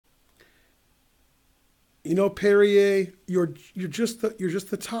You know, Perrier, you're just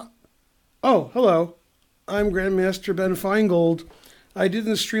the top. Oh, hello. I'm Grandmaster Ben Feingold. I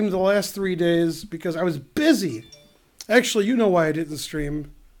didn't stream the last 3 days because I was busy. Actually, you know why I didn't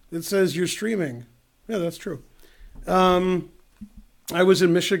stream. It says you're streaming. Yeah, that's true. Um, I was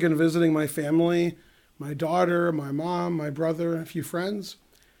in Michigan visiting my family, my daughter, my mom, my brother, a few friends,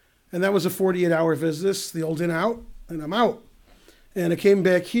 and that was a 48-hour visit, the old in out, and I'm out. And I came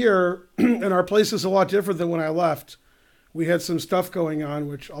back here, and our place is a lot different than when I left. We had some stuff going on,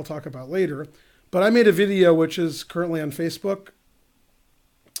 which I'll talk about later. But I made a video, which is currently on Facebook,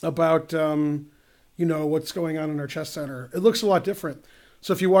 about what's going on in our chess center. It looks a lot different.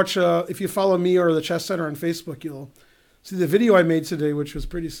 So if you follow me or the chess center on Facebook, you'll see the video I made today, which was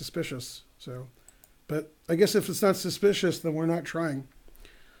pretty suspicious. So, but I guess if it's not suspicious, then we're not trying.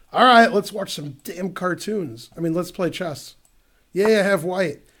 All right, let's watch some damn cartoons. I mean, let's play chess. Yeah, I have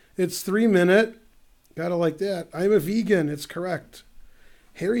white. It's 3 minute. Gotta like that. I'm a vegan. It's correct.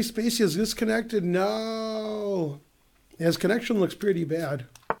 Harry Spacey is disconnected. No. His connection looks pretty bad.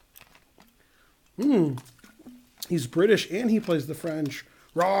 He's British and he plays the French.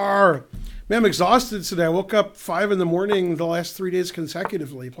 Rawr. Man, I'm exhausted today. I woke up 5 in the morning the last 3 days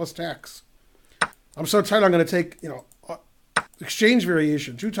consecutively, plus tax. I'm so tired I'm going to take, exchange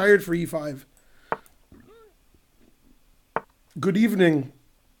variation. Too tired for E5. Good evening.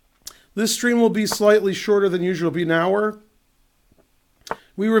 This stream will be slightly shorter than usual. It'll be an hour.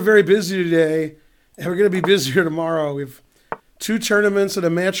 We were very busy today, and we're going to be busier tomorrow. We have 2 tournaments and a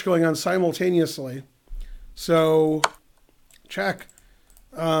match going on simultaneously. So, check.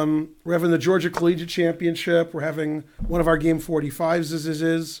 We're having the Georgia Collegiate Championship. We're having one of our Game 45s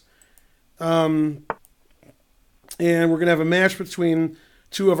is. And we're going to have a match between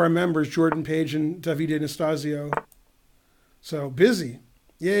 2 of our members, Jordan Page and David Anastasio. So, busy.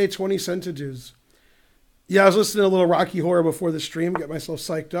 Yay, 20 centidues. Yeah, I was listening to a little Rocky Horror before the stream, get myself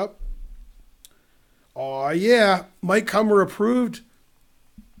psyched up. Oh, yeah. Mike Hummer approved?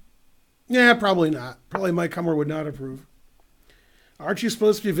 Yeah, probably not. Probably Mike Hummer would not approve. Aren't you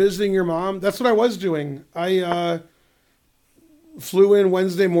supposed to be visiting your mom? That's what I was doing. I flew in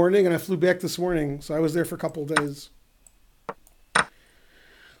Wednesday morning and I flew back this morning. So I was there for a couple of days.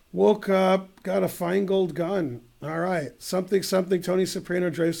 Woke up, got a fine gold gun. All right. Something, Tony Soprano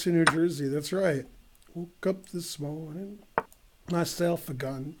drives to New Jersey. That's right. Woke up this morning, myself a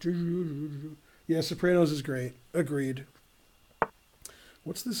gun. Yeah, Sopranos is great. Agreed.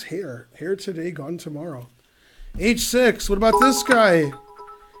 What's this hair? Hair today, gone tomorrow. H6, what about this guy?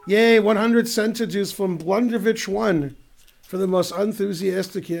 Yay, 100 centidues from Blundervich 1 for the most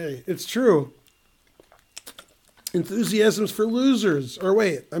enthusiastic yay. It's true. Enthusiasm's for losers.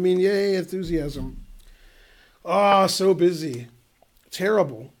 Yay, enthusiasm. Ah, so busy.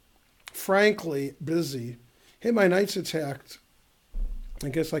 Terrible. Frankly, busy. Hey, my knight's attacked. I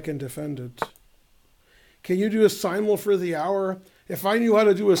guess I can defend it. Can you do a simul for the hour? If I knew how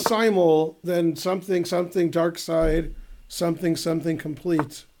to do a simul, then something dark side, something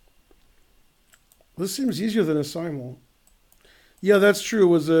complete. This seems easier than a simul. Yeah, that's true. It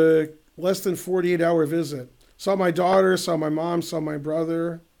was a less than 48-hour visit. Saw my daughter, saw my mom, saw my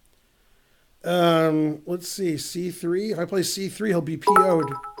brother. Let's see, C3. If I play C3, he'll be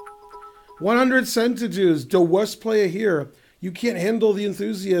PO'd. 100 centidues. The worst player here. You can't handle the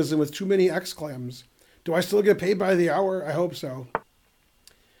enthusiasm with too many exclams. Do I still get paid by the hour? I hope so.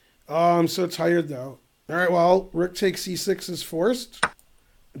 Oh, I'm so tired, though. All right, well, Rook takes C6 is forced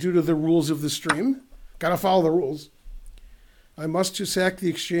due to the rules of the stream. Gotta follow the rules. I must to sack the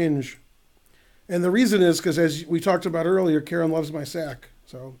exchange. And the reason is because, as we talked about earlier, Karen loves my sack.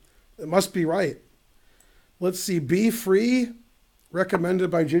 So it must be right. Let's see. Be free, recommended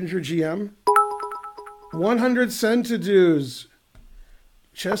by Ginger GM. 100 centidues.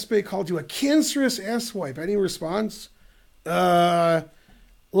 Chessbay called you a cancerous asswipe. Any response?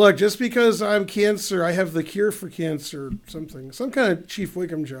 Look, just because I'm cancer, I have the cure for cancer. Something. Some kind of Chief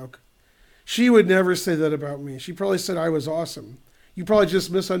Wiggum joke. She would never say that about me. She probably said I was awesome. You probably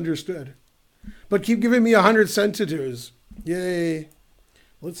just misunderstood. But keep giving me 100 centidues. Yay.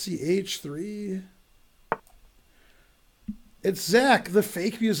 Let's see, H3. It's Zach, the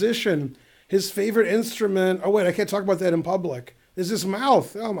fake musician. His favorite instrument. Oh, wait, I can't talk about that in public. Is his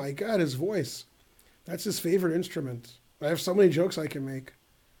mouth. Oh, my God, his voice. That's his favorite instrument. I have so many jokes I can make.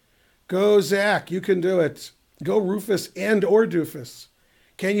 Go, Zach. You can do it. Go, Rufus and or Doofus.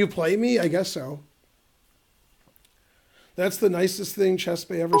 Can you play me? I guess so. That's the nicest thing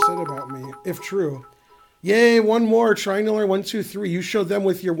Chessbay ever said about me, if true. Yay, one more. Trying to learn 1, 2, 3. You showed them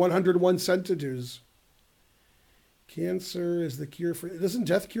with your 101 centidues. Cancer is the cure for... Doesn't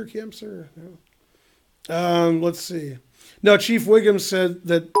death cure cancer? No. Let's see. No, Chief Wiggum said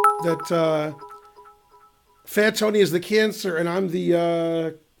that Fat Tony is the cancer, and I'm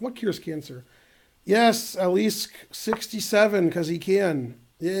the what cures cancer? Yes, at least 67 because he can.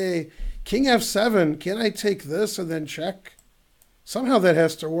 Yay! King F7. Can I take this and then check? Somehow that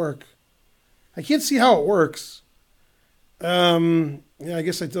has to work. I can't see how it works. Yeah, I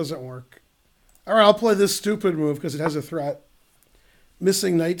guess it doesn't work. All right, I'll play this stupid move because it has a threat.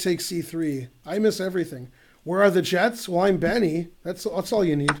 Missing knight takes c3. I miss everything. Where are the jets? Well, I'm Benny. That's all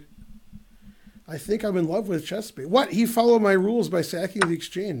you need. I think I'm in love with Chessby. What? He followed my rules by sacking the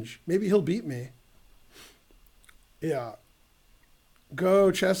exchange. Maybe he'll beat me. Yeah.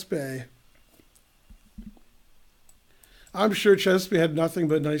 Go, Chessby. I'm sure Chessby had nothing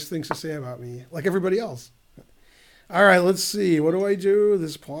but nice things to say about me, like everybody else. All right, let's see. What do I do?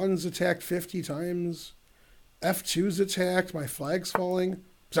 This pawn's attacked 50 times. F2's attacked. My flag's falling.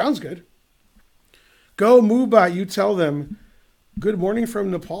 Sounds good. Go, Muba. You tell them. Good morning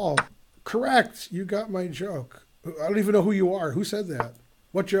from Nepal. Correct. You got my joke. I don't even know who you are. Who said that?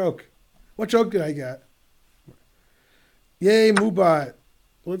 What joke? What joke did I get? Yay, Muba.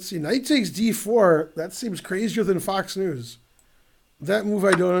 Let's see. Knight takes d4. That seems crazier than Fox News. That move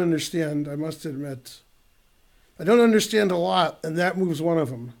I don't understand, I must admit. I don't understand a lot, and that move's one of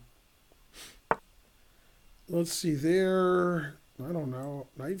them. Let's see there. I don't know.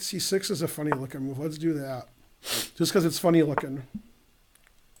 Knight c6 is a funny looking move. Let's do that. Just because it's funny looking.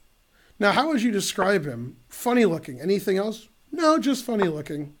 Now, how would you describe him? Funny looking. Anything else? No, just funny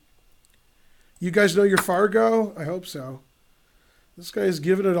looking. You guys know your Fargo? I hope so. This guy's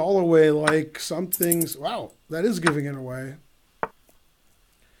giving it all away like something's... Wow, that is giving it away.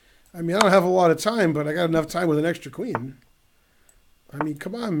 I mean, I don't have a lot of time, but I got enough time with an extra queen. I mean,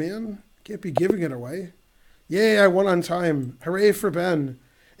 come on, man. Can't be giving it away. Yay, I won on time. Hooray for Ben.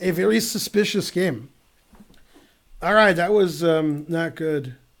 A very suspicious game. All right, that was not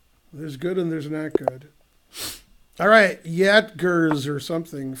good. There's good and there's not good. All right, Yatgers or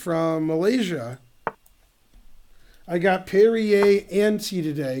something from Malaysia. I got Perrier ante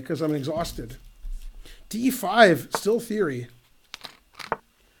today because I'm exhausted. D5, still theory.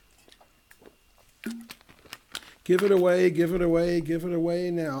 Give it away, give it away, give it away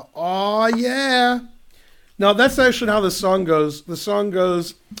now. Oh, yeah. Now, that's actually how the song goes. The song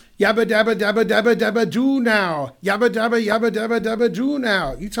goes, yabba dabba dabba dabba dabba do now. Yabba dabba yabba dabba dabba do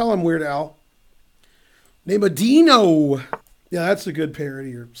now. You tell him, Weird Al. Name a Dino. Yeah, that's a good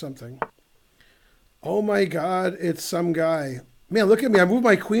parody or something. Oh my God, it's some guy. Man, look at me. I move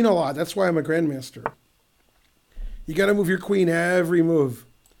my queen a lot. That's why I'm a grandmaster. You got to move your queen every move.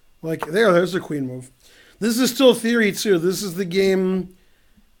 Like, there's the queen move. This is still theory, too. This is the game,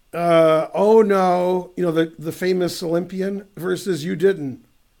 oh no, you know, the famous Olympian versus you didn't.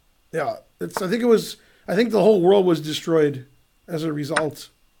 Yeah, I think the whole world was destroyed as a result.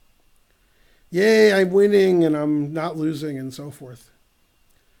 Yay, I'm winning and I'm not losing and so forth.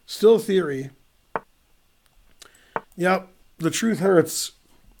 Still theory. Yep, the truth hurts.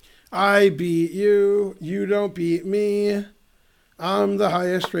 I beat you, you don't beat me. I'm the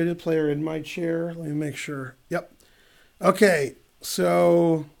highest rated player in my chair. Let me make sure. Yep. Okay,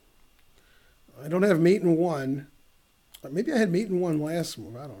 so I don't have mate in one. Maybe I had mate in one last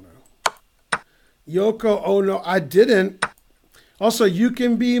move. I don't know. Yoko Ono. I didn't. Also, you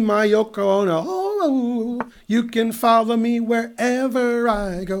can be my Yoko Ono. Oh, you can follow me wherever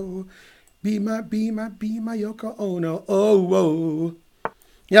I go. Be my Yoko Ono. Oh, whoa.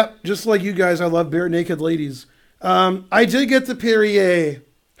 Yep, just like you guys, I love bare naked ladies. I did get the Perrier.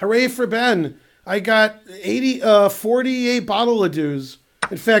 Hooray for Ben. I got 48 bottle of dews.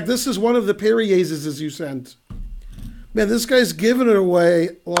 In fact, this is one of the Perriers as you sent. Man, this guy's giving it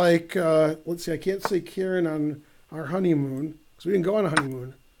away like, let's see, I can't say Karen on our honeymoon because we didn't go on a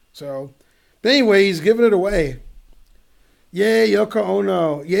honeymoon. So, but anyway, he's giving it away. Yay, Yoko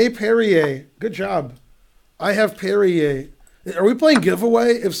Ono. Yay, Perrier. Good job. I have Perrier. Are we playing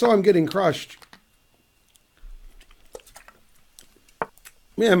giveaway? If so, I'm getting crushed.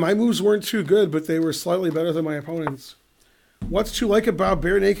 Man, my moves weren't too good, but they were slightly better than my opponents. What's to like about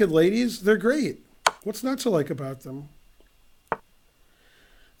bare naked ladies? They're great. What's not to like about them?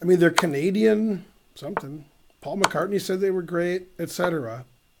 I mean, they're Canadian, something. Paul McCartney said they were great, etc.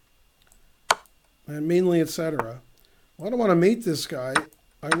 And mainly, etc. Well, I don't want to mate this guy.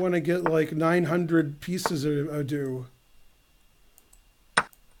 I want to get like 900 pieces of dew.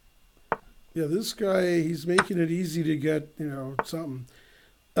 Yeah, this guy, he's making it easy to get, you know, something.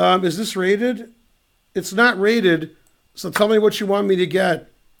 Is this rated? It's not rated, so tell me what you want me to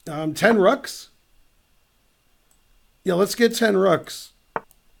get. 10 rooks? Yeah, let's get 10 rooks.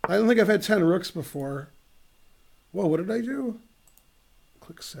 I don't think I've had 10 rooks before. Whoa, what did I do?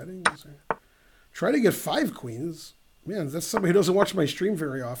 Click settings. Try to get 5 queens. Man, that's somebody who doesn't watch my stream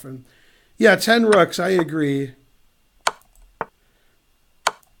very often. Yeah, 10 rooks. I agree.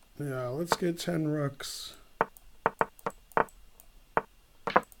 Yeah, let's get 10 rooks.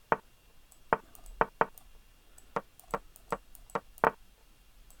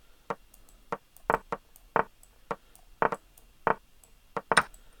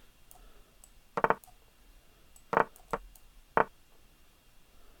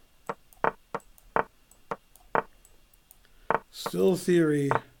 Still theory.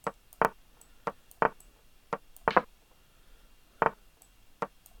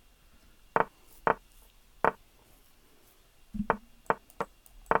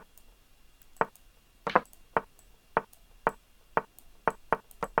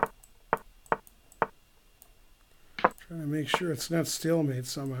 Trying to make sure it's not stalemate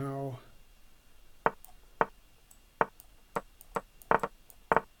somehow.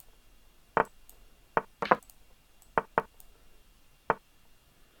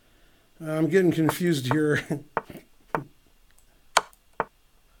 I'm getting confused here.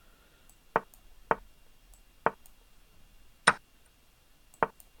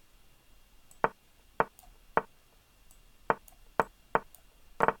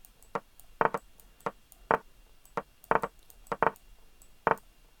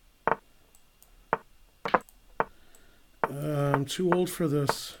 I'm too old for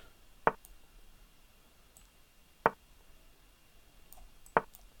this.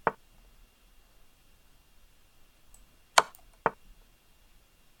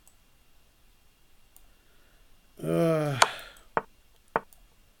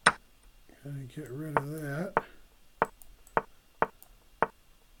 Gotta get rid of that.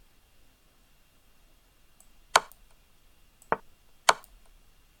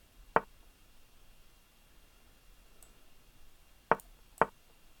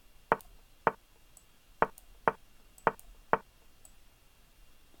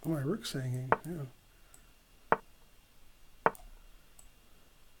 Oh, my rook's hanging. Yeah.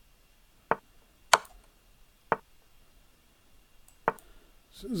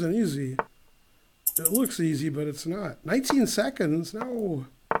 This isn't easy. It looks easy, but it's not. 19 seconds? No.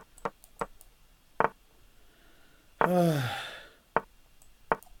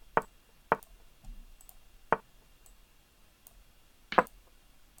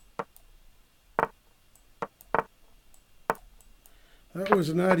 That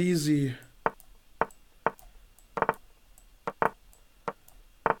was not easy.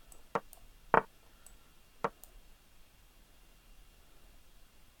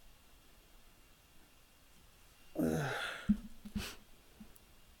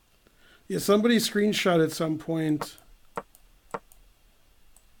 Yeah, somebody screenshot at some point.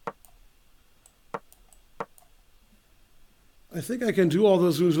 I think I can do all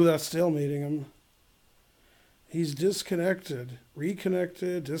those moves without stalemating him. He's disconnected.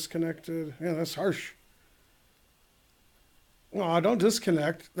 Reconnected, disconnected. Yeah, that's harsh. Aw, don't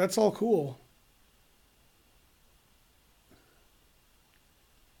disconnect. That's all cool.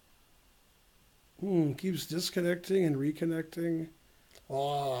 Keeps disconnecting and reconnecting.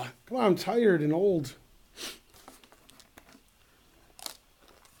 Aw, come on, I'm tired and old.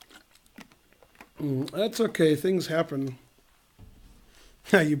 That's okay. Things happen.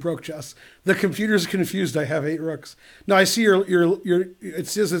 You broke Jess. The computer's confused. I have 8 rooks. No, I see your. It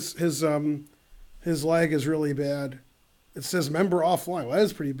says his lag is really bad. It says member offline. Well, that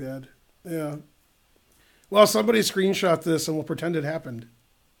is pretty bad. Yeah. Well, somebody screenshot this and we'll pretend it happened.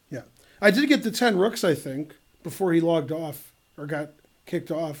 Yeah. I did get the 10 rooks, I think, before he logged off or got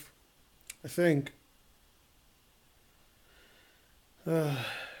kicked off. I think.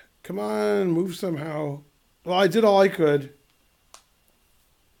 Come on, move somehow. Well, I did all I could.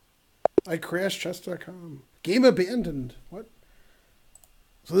 I crashed chess.com. Game abandoned. What?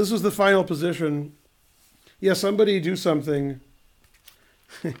 So this was the final position. Yeah, somebody do something.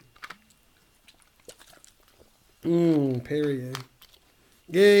 Perrier.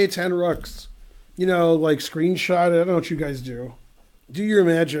 Yay, 10 rooks. You know, like screenshot it. I don't know what you guys do. Do your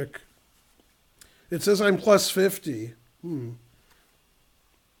magic. It says I'm plus 50.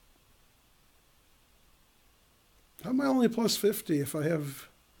 How am I only plus 50 if I have...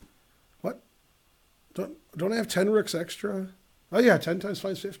 What? Don't I have 10 rooks extra? Oh yeah, 10 times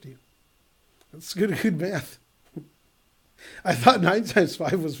 5 is 50. That's good math. I thought 9 times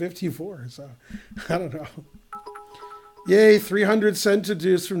 5 was 54, so I don't know. Yay, 300 cent to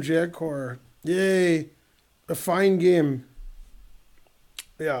deuce from Jagcore. Yay, a fine game.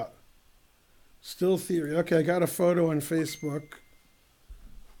 Yeah. Still theory. Okay, I got a photo on Facebook.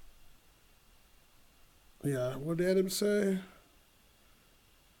 Yeah, what did Adam say?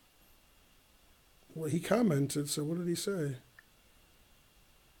 Well, he commented, so what did he say?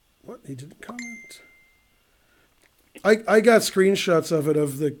 What? He didn't comment? I got screenshots of it,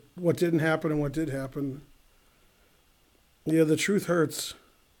 of the what didn't happen and what did happen. Yeah, the truth hurts.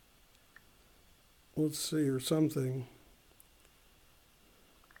 Let's see, or something.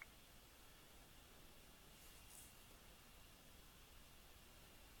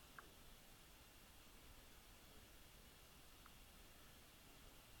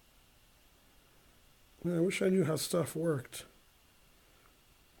 Man, I wish I knew how stuff worked.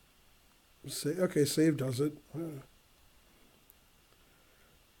 Okay, save does it.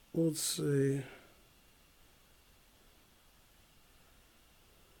 Let's see.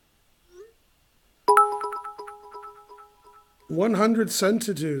 $100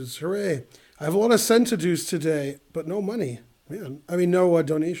 centidues. Hooray. I have a lot of centidues today, but no money. Man, I mean, no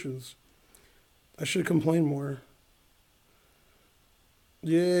donations. I should complain more.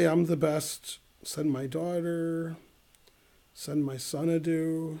 Yay, I'm the best. Send my daughter. Send my son a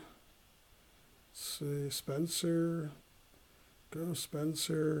do. Say Spencer. Go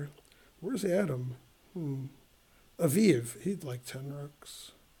Spencer. Where's Adam? Aviv. He'd like 10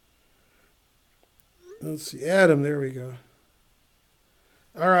 rooks. Let's see. Adam, there we go.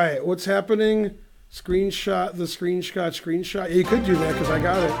 All right, what's happening? Screenshot. Yeah, you could do that because I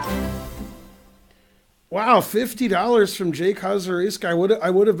got it. Wow, $50 from Jake Huzzer. I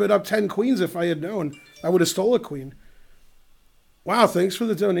would have bid up 10 queens if I had known. I would have stole a queen. Wow, thanks for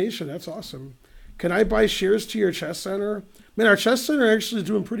the donation. That's awesome. Can I buy shares to your chess center? Man, our chess center actually is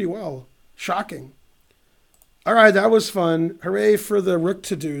doing pretty well. Shocking. All right, that was fun. Hooray for the rook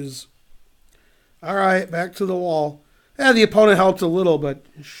to-dos. All right, back to the wall. Yeah, the opponent helped a little, but...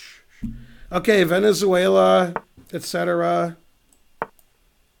 Okay, Venezuela, etc.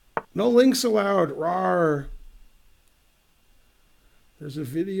 No links allowed. Rawr. There's a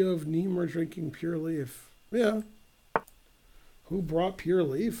video of Nemor drinking pure leaf. Yeah. Who brought pure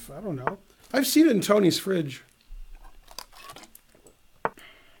leaf? I don't know. I've seen it in Tony's fridge.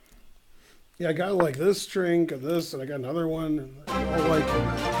 Yeah, I got like this drink and this, and I got another one. And all like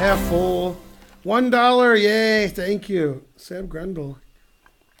half full. $1, yay, thank you. Sam Grendel.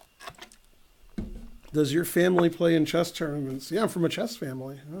 Does your family play in chess tournaments? Yeah, I'm from a chess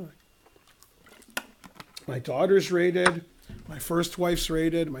family. Oh. My daughter's rated. My first wife's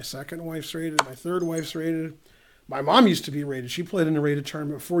rated. My second wife's rated. My third wife's rated. My mom used to be rated. She played in a rated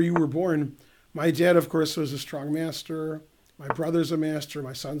tournament before you were born. My dad, of course, was a strong master. My brother's a master.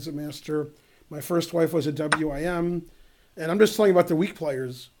 My son's a master. My first wife was a WIM. And I'm just telling you about the weak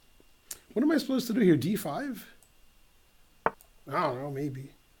players. What am I supposed to do here? D5? I don't know,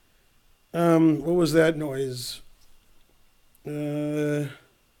 maybe. What was that noise? It's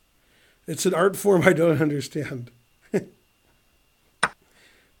an art form I don't understand.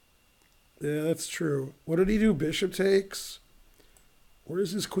 Yeah, that's true. What did he do? Bishop takes?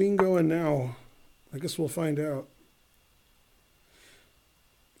 Where's his queen going now? I guess we'll find out.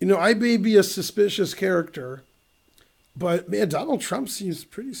 You know, I may be a suspicious character, but man, Donald Trump seems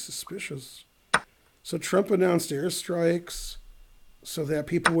pretty suspicious. So Trump announced airstrikes so that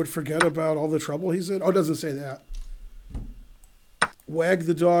people would forget about all the trouble he's in. Oh, it doesn't say that. Wag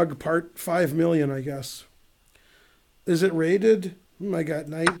the Dog, part 5 million, I guess. Is it rated? I got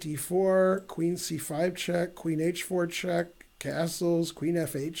knight d4, queen c5 check, queen h4 check, castles, queen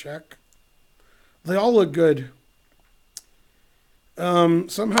f8 check. They all look good.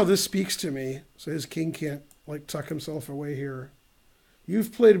 Somehow this speaks to me, so his king can't like tuck himself away here.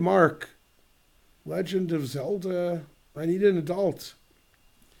 You've played Mark. Legend of Zelda. I need an adult.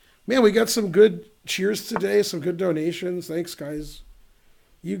 Man, we got some good cheers today, some good donations. Thanks, guys.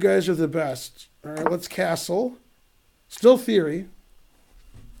 You guys are the best. All right, let's castle. Still theory.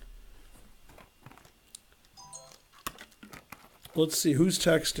 Let's see, who's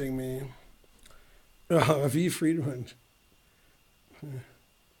texting me? V. Friedman.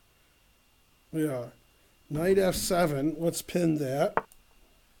 Yeah. Knight f7. Let's pin that.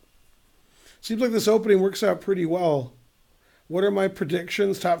 Seems like this opening works out pretty well. What are my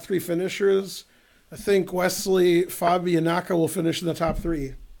predictions? Top 3 finishers. I think Wesley, Fabi, and Naka will finish in the top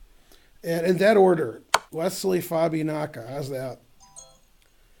 3. And in that order. Wesley, Fabi, Naka. How's that?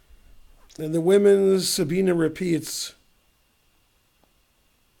 And the women's, Sabina repeats.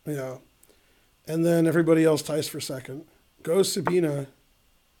 Yeah. And then everybody else ties for second. Go Sabina.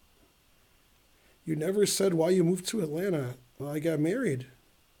 You never said why you moved to Atlanta. Well, I got married.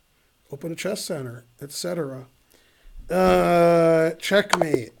 Open a chess center, etc.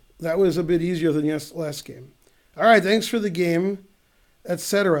 Checkmate. That was a bit easier than last game. All right, thanks for the game.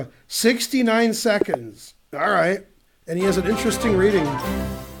 etc. 69 seconds. All right. And he has an interesting rating.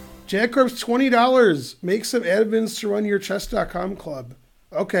 Jackcorp's $20. Make some admins to run your chess.com club.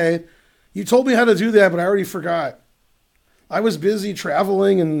 Okay. You told me how to do that, but I already forgot. I was busy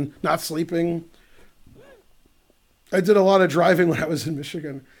traveling and not sleeping. I did a lot of driving when I was in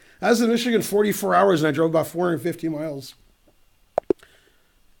Michigan. I was in Michigan 44 hours and I drove about 450 miles.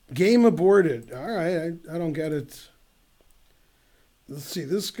 Game aborted. All right. I don't get it. Let's see.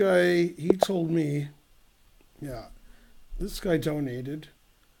 This guy, he told me. Yeah. This guy donated.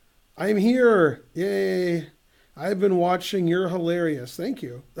 I'm here. Yay. I've been watching. You're hilarious. Thank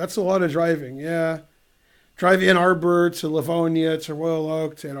you. That's a lot of driving. Yeah. Drive Ann Arbor to Livonia to Royal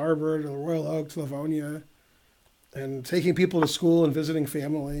Oak to Ann Arbor to Royal Oak to Livonia. And taking people to school and visiting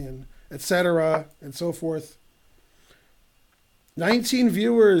family and etc. and so forth. 19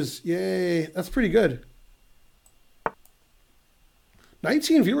 viewers. Yay. That's pretty good.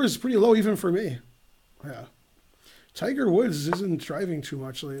 19 viewers is pretty low even for me. Yeah. Tiger Woods isn't driving too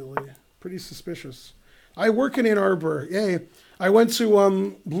much lately. Pretty suspicious. I work in Ann Arbor. Yay. I went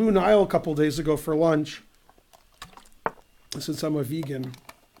to Blue Nile a couple days ago for lunch. Since I'm a vegan.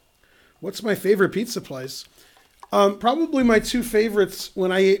 What's my favorite pizza place? Probably my two favorites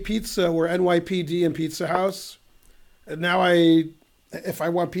when I ate pizza were NYPD and Pizza House. And now if I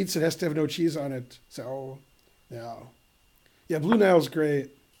want pizza, it has to have no cheese on it. So, yeah. Yeah, Blue Nile's great.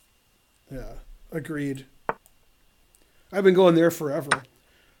 Yeah, agreed. I've been going there forever.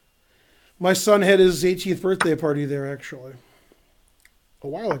 My son had his 18th birthday party there, actually. A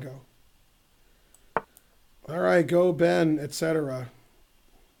while ago. All right, go Ben, etc.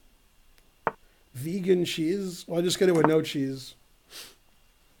 Vegan cheese? Well, I just get it with no cheese.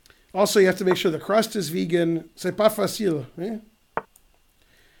 Also, you have to make sure the crust is vegan. C'est pas facile. Eh?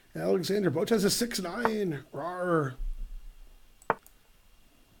 Alexander Botez is 6'9". Rawr.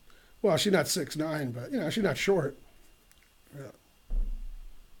 Well, she's not 6'9", but, she's not short. Yeah.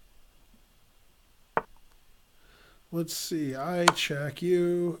 Let's see. I check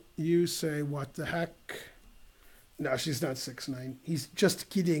you. You say, what the heck? No, she's not 6'9". He's just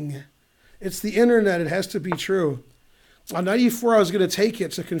kidding. It's the internet. It has to be true. On 94, I was going to take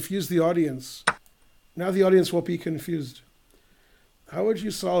it to confuse the audience. Now the audience won't be confused. How would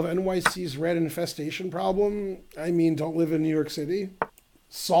you solve NYC's rat infestation problem? I mean, don't live in New York City.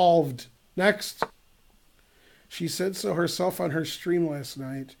 Solved. Next. She said so herself on her stream last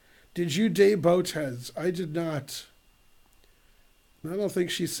night. Did you date Botez? I did not. I don't think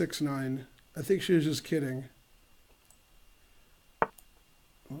she's 6'9". I think she was just kidding.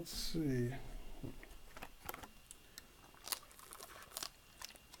 Let's see.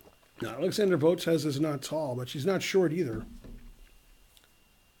 Now, Alexander Botez is not tall, but she's not short either.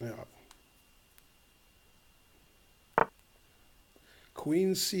 Yeah.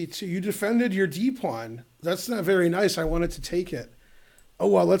 Queen C2. You defended your D pawn. That's not very nice. I wanted to take it. Oh,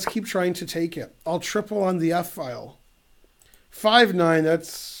 well, let's keep trying to take it. I'll triple on the F file. 5-9,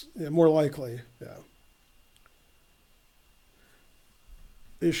 that's more likely. Yeah.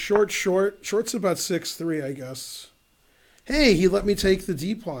 Is short? Short's about 6'3", I guess. Hey, he let me take the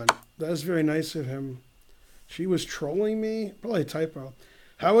D pawn. That was very nice of him. She was trolling me? Probably a typo.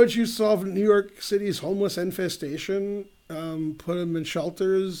 How would you solve New York City's homeless infestation? Put them in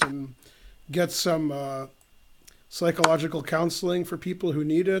shelters and get some psychological counseling for people who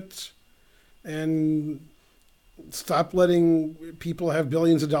need it. And stop letting people have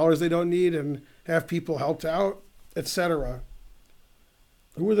billions of dollars they don't need and have people helped out, etc.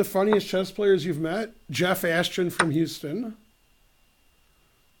 Who are the funniest chess players you've met? Jeff Ashton from Houston.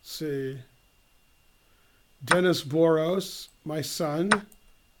 Let's see. Dennis Boros, my son.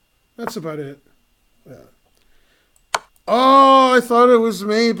 That's about it. Yeah. Oh, I thought it was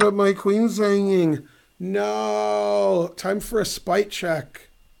me, but my queen's hanging. No. Time for a spite check.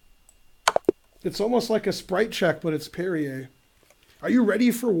 It's almost like a sprite check, but it's Perrier. Are you ready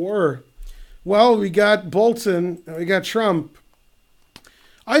for war? Well, we got Bolton and we got Trump.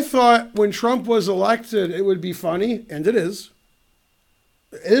 I thought when Trump was elected, it would be funny, and it is.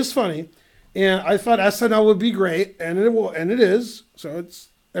 It is funny. And I thought SNL would be great, and it will, and it is. So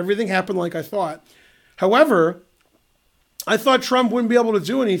everything happened like I thought. However, I thought Trump wouldn't be able to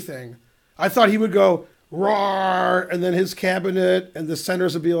do anything. I thought he would go, roar, and then his cabinet and the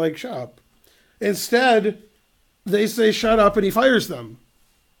senators would be like, shut up. Instead, they say shut up, and he fires them.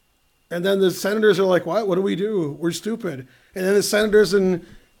 And then the senators are like, what? What do we do? We're stupid. And then the senators and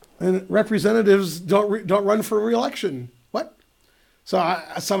representatives don't run for re-election. What? So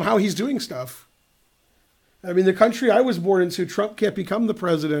somehow he's doing stuff. I mean, the country I was born into, Trump can't become the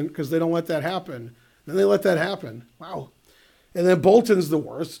president because they don't let that happen. Then they let that happen. Wow. And then Bolton's the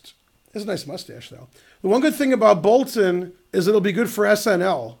worst. He has a nice mustache, though. The one good thing about Bolton is it'll be good for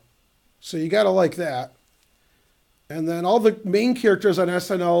SNL. So you got to like that. And then all the main characters on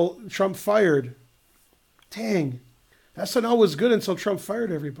SNL, Trump fired. Dang. SNL was good until Trump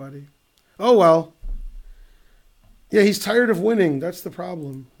fired everybody. Oh, well. Yeah, he's tired of winning. That's the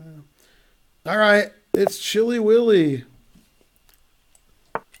problem. All right. It's Chili Willy.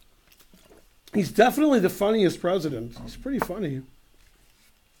 He's definitely the funniest president. He's pretty funny.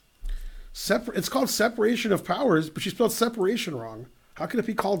 It's called separation of powers, but you spelled separation wrong. How could it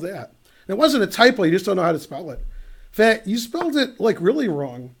be called that? And it wasn't a typo. You just don't know how to spell it. In fact, you spelled it like really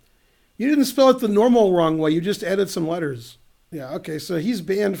wrong. You didn't spell it the normal wrong way. You just added some letters. Yeah, okay, so he's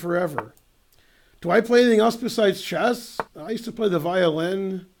banned forever. Do I play anything else besides chess? I used to play the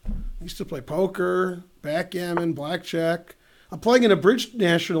violin. I used to play poker, backgammon, blackjack. I'm playing in a bridge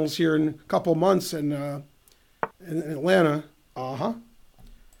nationals here in a couple months in Atlanta. Uh-huh.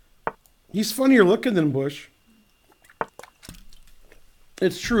 He's funnier looking than Bush.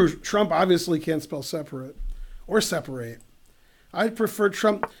 It's true. Trump obviously can't spell separate or separate. I'd prefer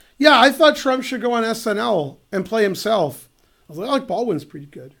Trump. Yeah, I thought Trump should go on SNL and play himself. I was like Baldwin's pretty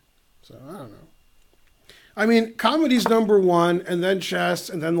good. So, I don't know. I mean, comedy's number one, and then chess,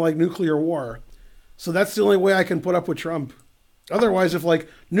 and then, like, nuclear war. So that's the only way I can put up with Trump. Otherwise, if, like,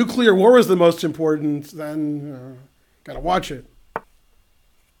 nuclear war is the most important, then gotta watch it.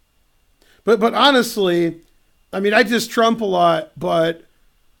 But honestly, I mean, I diss Trump a lot, but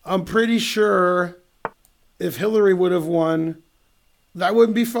I'm pretty sure if Hillary would have won, that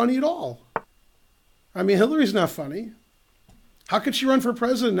wouldn't be funny at all. I mean, Hillary's not funny. How could she run for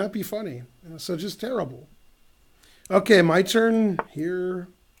president and not be funny? So just terrible. Okay, my turn here.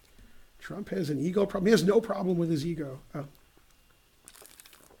 Trump has an ego problem. He has no problem with his ego. Oh.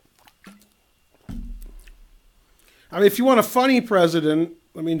 I mean, if you want a funny president,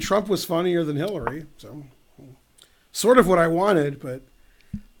 I mean, Trump was funnier than Hillary. So, sort of what I wanted, but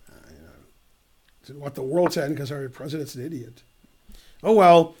didn't want the world to end because our president's an idiot. Oh,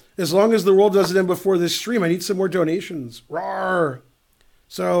 well, as long as the world doesn't end before this stream, I need some more donations. Rawr!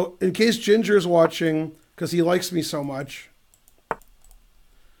 So, in case Ginger's watching, because he likes me so much,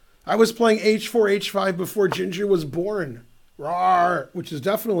 I was playing H4, H5 before Ginger was born. Rawr! Which is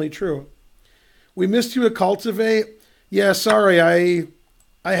definitely true. We missed you at Cultivate. Yeah, sorry, I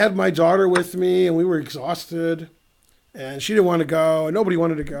had my daughter with me, and we were exhausted, and she didn't want to go, and nobody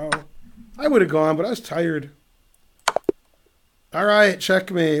wanted to go. I would have gone, but I was tired. All right,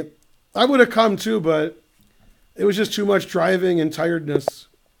 checkmate. I would have come too, but it was just too much driving and tiredness.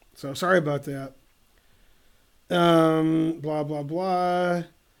 So sorry about that. Blah, blah, blah.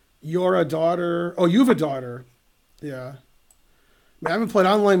 You're a daughter. Oh, you have a daughter. Yeah. I haven't played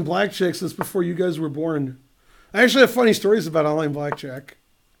online blackjack since before you guys were born. I actually have funny stories about online blackjack.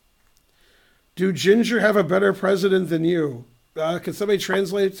 Do Ginger have a better president than you? Can somebody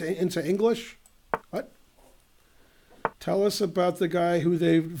translate it into English? What? Tell us about the guy who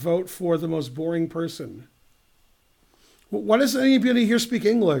they vote for the most boring person. Why doesn't anybody here speak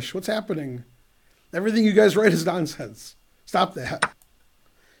English? What's happening? Everything you guys write is nonsense. Stop that.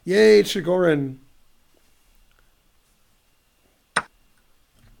 Yay, Chigorin.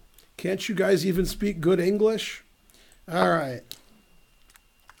 Can't you guys even speak good English? All right.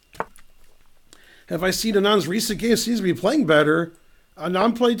 Have I seen Anand's recent game? Seems to be playing better.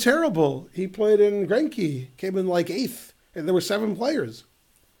 Anand played terrible. He played in Grenki. Came in like 8th. And there were 7 players.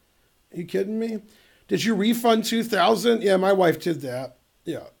 Are you kidding me? Did you refund 2,000? Yeah, my wife did that.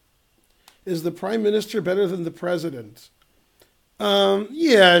 Yeah. Is the prime minister better than the president?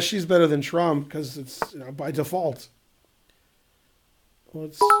 Yeah, she's better than Trump because it's by default.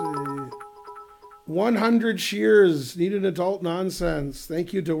 Let's see. 100 cheers. Need an adult nonsense.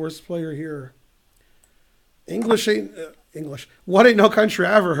 Thank you to worst player here. English ain't English. What ain't no country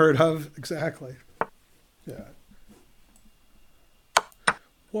I ever heard of? Exactly. Yeah.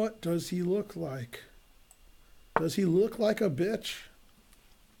 What does he look like? Does he look like a bitch?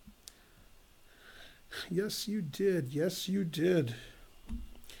 Yes, you did. Yes, you did.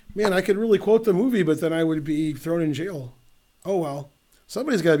 Man, I could really quote the movie, but then I would be thrown in jail. Oh, well.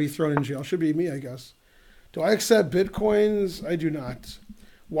 Somebody's got to be thrown in jail. Should be me, I guess. Do I accept Bitcoins? I do not.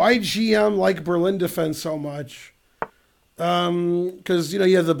 Why GM like Berlin defense so much? Because,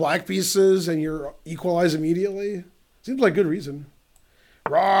 you have the black pieces and you're equalize immediately. Seems like a good reason.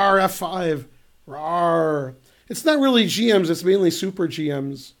 Rawr, F5. Rawr. It's not really GMs. It's mainly super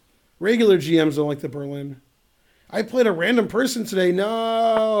GMs. Regular GMs don't like the Berlin. I played a random person today.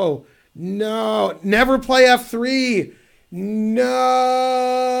 No. Never play F3. No.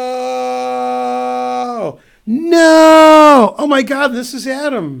 No! Oh my God, this is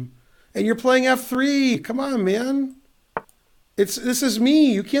Adam. And you're playing F3. Come on, man. This is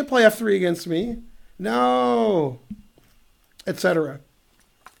me. You can't play F3 against me. No. Etc.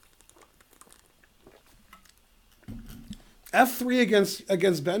 F3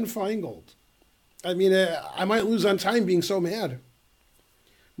 against Ben Feingold. I mean, I might lose on time being so mad.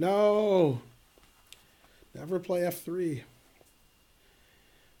 No. Never play F3.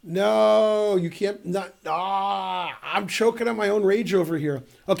 No, you can't. Not. I'm choking on my own rage over here.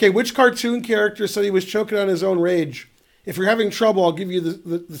 Okay, which cartoon character said he was choking on his own rage? If you're having trouble, I'll give you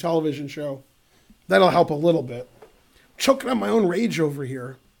the television show. That'll help a little bit. Choking on my own rage over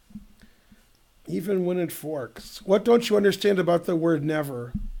here. Even when it forks. What don't you understand about the word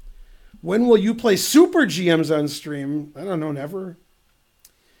never? When will you play Super GMs on stream? I don't know, never.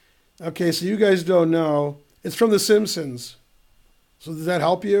 Okay, so you guys don't know. It's from The Simpsons. So does that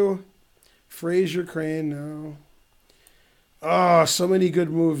help you? Fraser Crane, no. Oh, so many good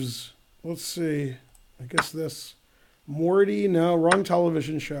moves. Let's see. I guess this. Morty, no. Wrong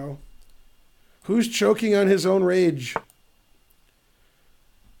television show. Who's choking on his own rage?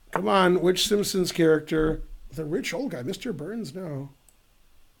 Come on, which Simpsons character? The rich old guy, Mr. Burns, no.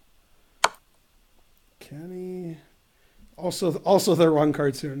 Kenny. Also the wrong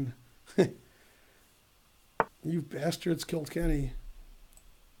cartoon. You bastards killed Kenny.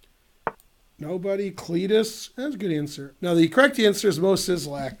 Nobody. Cletus. That's a good answer. Now, the correct answer is Mo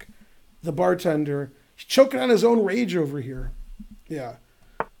Sislak, the bartender. He's choking on his own rage over here. Yeah.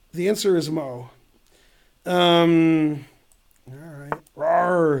 The answer is Mo. All right.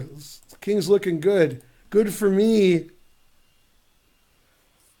 Rawr. The King's looking good. Good for me.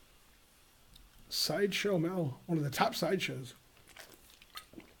 Sideshow Mel. One of the top sideshows.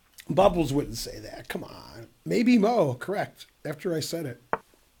 Bubbles wouldn't say that. Come on. Maybe Mo. Correct. After I said it.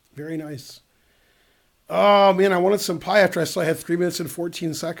 Very nice. Oh, man, I wanted some pie after I saw I had 3 minutes and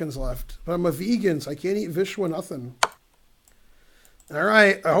 14 seconds left. But I'm a vegan, so I can't eat Vishwa nothing. All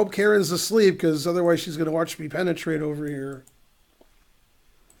right. I hope Karen's asleep, because otherwise she's going to watch me penetrate over here.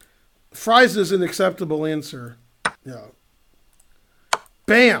 Fries is an acceptable answer. Yeah.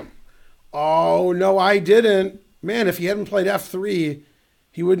 Bam. Oh, no, I didn't. Man, if he hadn't played F3,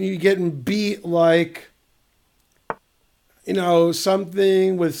 he wouldn't be getting beat like, you know,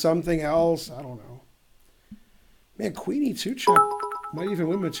 something with something else. I don't know. Man, Queenie 2-check might even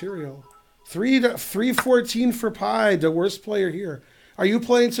win material. 314 for Pie, the worst player here. Are you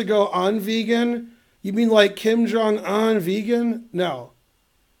playing to go on vegan? You mean like Kim Jong-un vegan? No.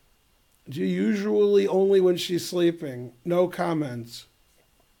 Do usually only when she's sleeping. No comments.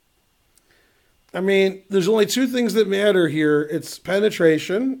 I mean, there's only two things that matter here. It's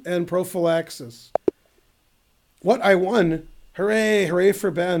penetration and prophylaxis. What? I won. Hooray. Hooray for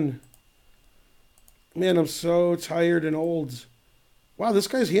Ben. Man, I'm so tired and old. Wow, this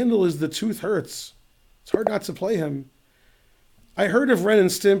guy's handle is the tooth hurts. It's hard not to play him. I heard of Ren and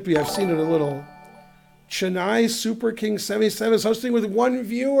Stimpy. I've seen it a little. Chennai Super King 77 is hosting with 1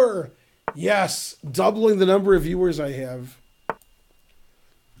 viewer. Yes, doubling the number of viewers I have.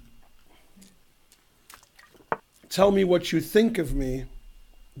 Tell me what you think of me.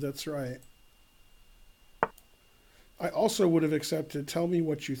 That's right. I also would have accepted tell me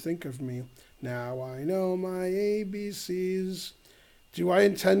what you think of me. Now I know my ABCs. Do I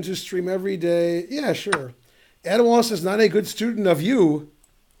intend to stream every day? Yeah, sure. Adam Wallace is not a good student of you.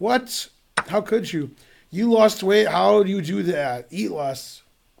 What? How could you? You lost weight. How do you do that? Eat less.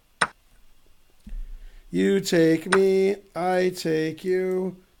 You take me. I take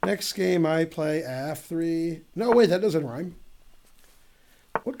you. Next game I play F3. No, wait, that doesn't rhyme.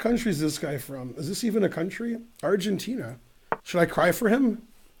 What country is this guy from? Is this even a country? Argentina. Should I cry for him?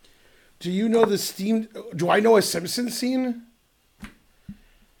 Do you know the steamed... Do I know a Simpsons scene?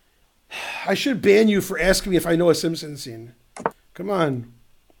 I should ban you for asking me if I know a Simpsons scene. Come on.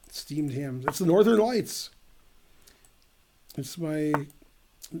 Steamed hams. It's the Northern Lights. It's my...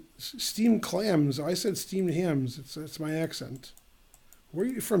 Steamed clams. I said steamed hams. It's my accent. Where are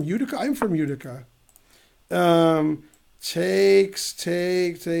you from? Utica? I'm from Utica. Take.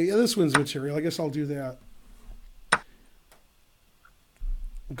 Yeah, this one's material. I guess I'll do that.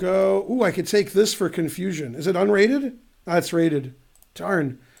 Go. Ooh, I could take this for confusion. Is it unrated? Ah, it's rated.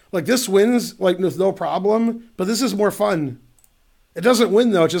 Darn. Like, this wins, like, with no problem, but this is more fun. It doesn't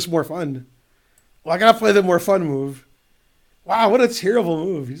win, though. It's just more fun. Well, I gotta play the more fun move. Wow, what a terrible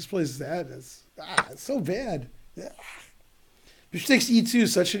move. He just plays that. It's so bad. Yeah. Bishop takes E2,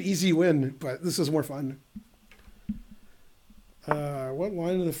 such an easy win, but this is more fun. What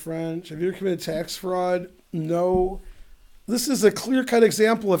line of the French? Have you ever committed tax fraud? No. This is a clear-cut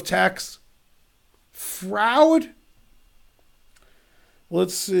example of tax Fraud?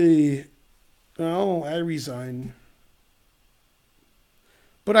 Let's see. Oh, I resign.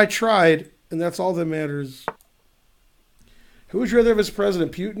 But I tried, and that's all that matters. Who would you rather have as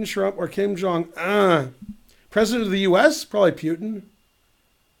president, Putin, Trump, or Kim Jong? President of the U.S.? Probably Putin.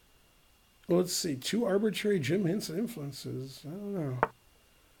 Well, let's see. 2 arbitrary Jim Henson influences. I don't know.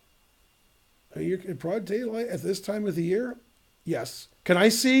 Are you in broad daylight at this time of the year? Yes. Can I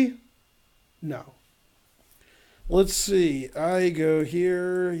see? No. Let's see. I go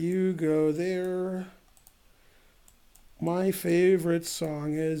here. You go there. My favorite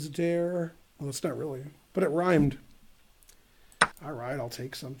song is Dare. Well, it's not really, but it rhymed. All right, I'll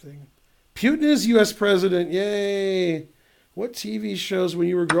take something. Putin is U.S. president. Yay. What TV shows when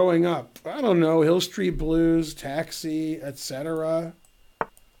you were growing up? I don't know. Hill Street Blues, Taxi, etc.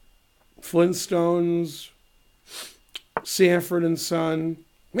 Flintstones, Sanford and Son.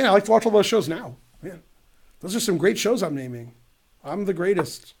 Man, I like to watch all those shows now. Man, those are some great shows I'm naming. I'm the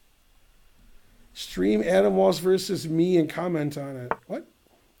greatest. Stream Adam Walsh versus me and comment on it. What?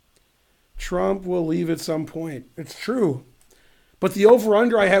 Trump will leave at some point. It's true. But the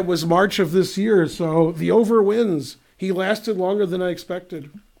over-under I had was March of this year, so the over wins. He lasted longer than I expected.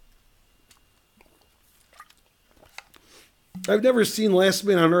 I've never seen Last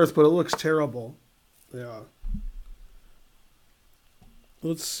Man on Earth, but it looks terrible. Yeah.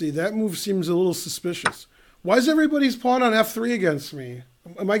 Let's see. That move seems a little suspicious. Why is everybody's pawn on F3 against me?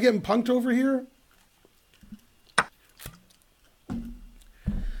 Am I getting punked over here?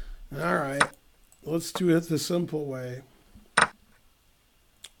 All right. Let's do it the simple way.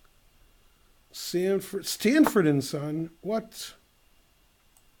 Stanford and Son? What?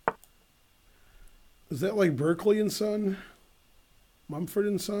 Is that like Berkeley and Son? Mumford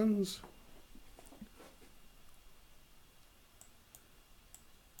and Sons?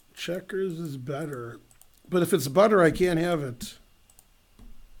 Checkers is better. But if it's butter, I can't have it.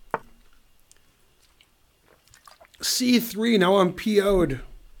 C3, now I'm PO'd.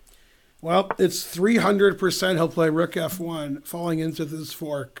 Well, it's 300% he'll play Rook F1, falling into this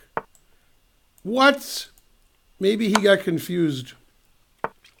fork. What? Maybe he got confused.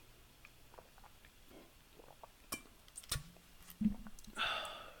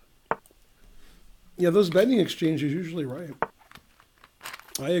 Yeah, those betting exchanges usually right.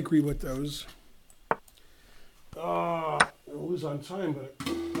 I agree with those. I'll lose on time,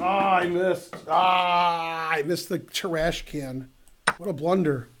 but I missed. I missed the trash can. What a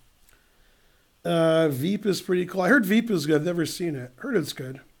blunder. Veep is pretty cool. I heard Veep is good. I've never seen it. Heard it's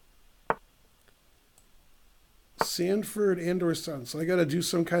good. Sanford and or Son. So I got to do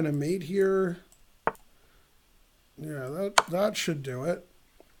some kind of mate here. Yeah, that should do it.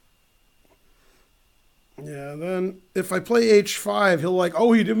 Yeah, then if I play H5, he'll like,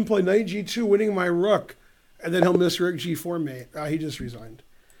 oh, he didn't play Knight G2, winning my rook. And then he'll miss Rook G4 mate. He just resigned.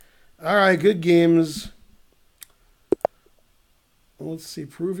 All right, good games. Let's see.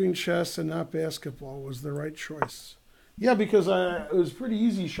 Proving chess and not basketball was the right choice. Yeah, because it was a pretty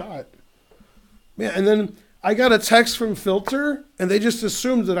easy shot. Man, and then I got a text from Filter, and they just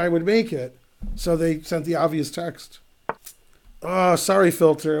assumed that I would make it. So they sent the obvious text. Oh, sorry,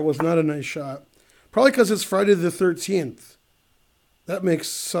 Filter. It was not a nice shot. Probably because it's Friday the 13th. That makes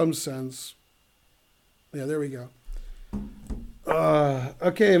some sense. Yeah, there we go.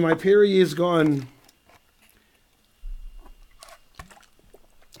 Okay, my Perry is gone.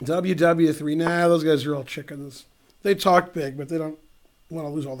 WW3. Nah, those guys are all chickens. They talk big, but they don't want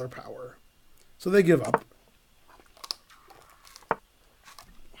to lose all their power. So they give up.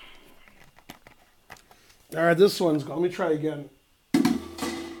 All right, this one's gone. Let me try again.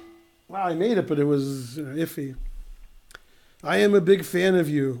 Wow, I made it, but it was iffy. I am a big fan of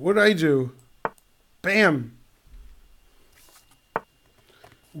you. What did I do? Bam.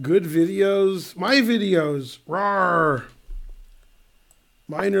 Good videos. My videos. Rawr.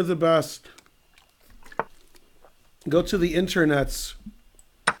 Mine are the best. Go to the internets.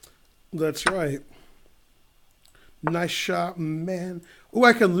 That's right. Nice shot, man. Oh,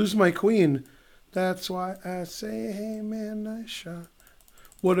 I can lose my queen. That's why I say, hey, man, nice shot.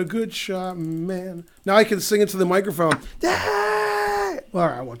 What a good shot, man. Now I can sing into the microphone. Ah! All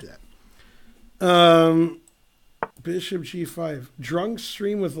right, I won't do that. Bishop G5. Drunk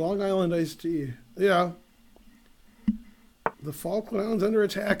stream with Long Island iced tea. Yeah. The Falkland Islands under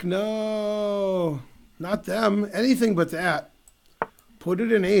attack. No. Not them. Anything but that. Put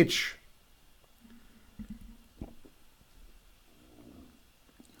it in H.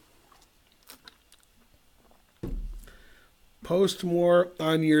 Post more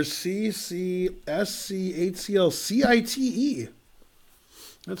on your CC, SC, HCL, CITE.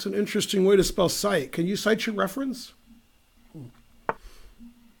 That's an interesting way to spell cite. Can you cite your reference?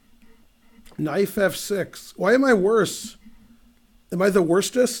 Knife F6. Why am I worse? Am I the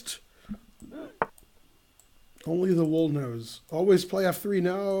worstest? Only the wool knows. Always play F3.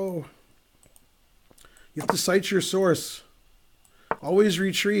 No. You have to cite your source. Always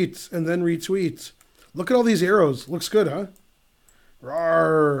retreat and then retweet. Look at all these arrows. Looks good, huh?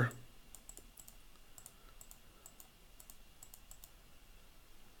 Rawr.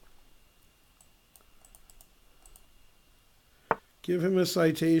 Give him a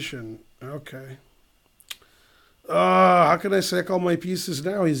citation. Okay. How can I sack all my pieces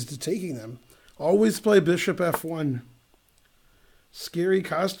now? He's taking them. Always play Bishop F1. Scary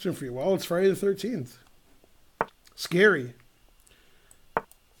costume for you. Well, it's Friday the 13th. Scary.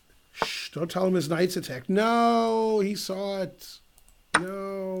 Shh, don't tell him his knight's attacked. No, he saw it.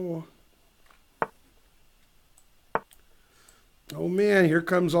 No. Oh, man, here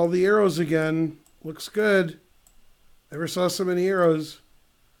comes all the arrows again. Looks good. Never saw so many arrows.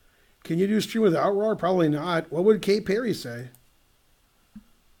 Can you do a stream without Raw? Probably not. What would Kate Perry say?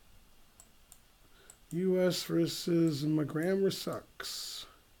 U.S. versus McGrammer sucks.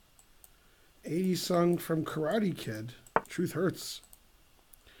 80 song from Karate Kid. Truth hurts.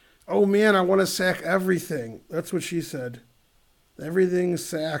 Oh, man, I want to sack everything. That's what she said. Everything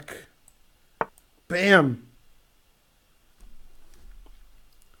sack. Bam.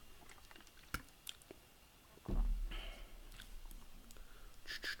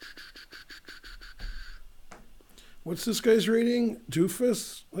 What's this guy's rating?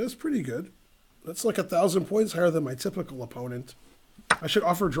 Doofus? That's pretty good. That's like 1,000 points higher than my typical opponent. I should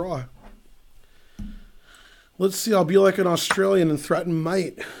offer draw. Let's see, I'll be like an Australian and threaten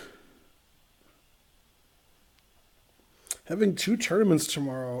might. Having 2 tournaments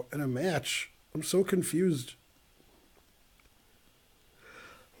tomorrow and a match. I'm so confused.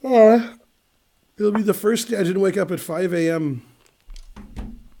 It'll be the first day I didn't wake up at 5 a.m.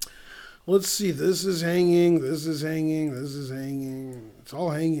 Let's see. This is hanging. This is hanging. This is hanging. It's all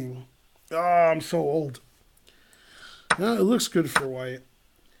hanging. Oh, I'm so old. No, it looks good for white.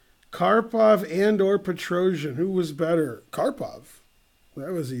 Karpov and or Petrosian. Who was better? Karpov.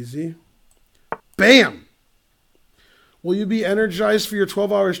 That was easy. Bam! Will you be energized for your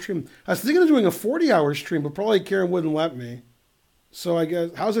 12-hour stream? I was thinking of doing a 40-hour stream, but probably Karen wouldn't let me. So I guess,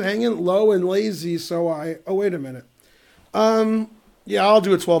 how's it hanging? Low and lazy, so oh, wait a minute. Yeah, I'll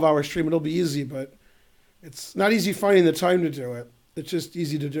do a 12-hour stream. It'll be easy, but it's not easy finding the time to do it. It's just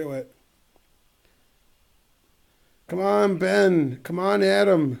easy to do it. Come on, Ben. Come on,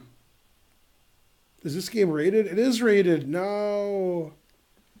 Adam. Is this game rated? It is rated. No.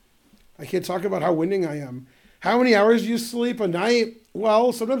 I can't talk about how winning I am. How many hours do you sleep a night?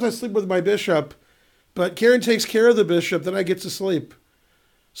 Well, sometimes I sleep with my bishop, but Karen takes care of the bishop, then I get to sleep.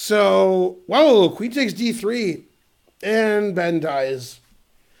 So, whoa, queen takes d3, and Ben dies.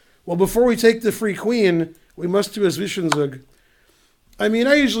 Well, before we take the free queen, we must do a Zwischenzug. I mean,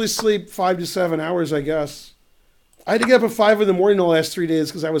 I usually sleep 5 to 7 hours, I guess. I had to get up at 5 in the morning the last 3 days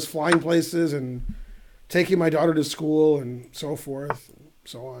because I was flying places and taking my daughter to school and so forth and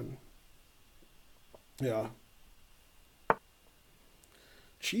so on. Yeah.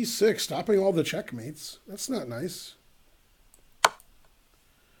 G6, stopping all the checkmates. That's not nice.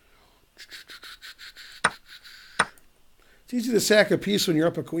 It's easy to sack a piece when you're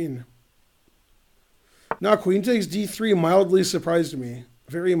up a queen. Now, queen takes d3 mildly surprised me.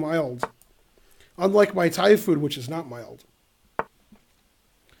 Very mild. Unlike my Thai food, which is not mild.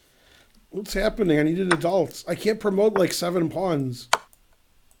 What's happening? I need an adult. I can't promote like 7 pawns.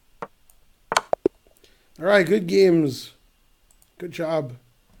 All right, good games. Good job.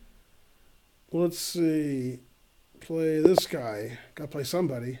 Let's see. Play this guy. Got to play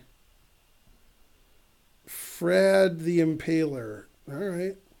somebody. Fred the Impaler. All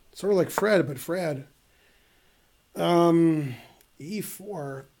right. Sort of like Fred, but Fred.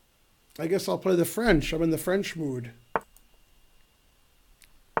 E4. I guess I'll play the French. I'm in the French mood.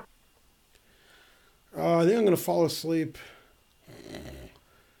 I think I'm going to fall asleep.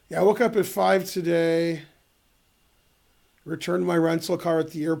 Yeah, I woke up at 5 today. Returned my rental car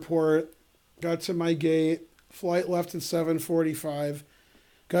at the airport. Got to my gate. Flight left at 7:45.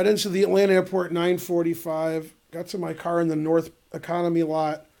 Got into the Atlanta airport at 9:45. Got to my car in the North Economy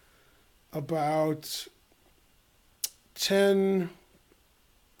lot about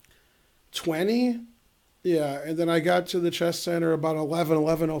 10:20. Yeah, and then I got to the chess center about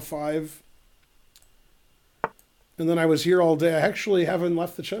 11:05. And then I was here all day. I actually haven't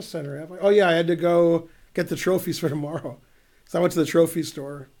left the chess center, have I? Oh, yeah, I had to go get the trophies for tomorrow. So I went to the trophy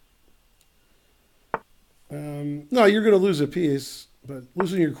store. No, you're going to lose a piece. But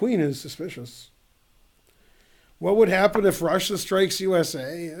losing your queen is suspicious. What would happen if Russia strikes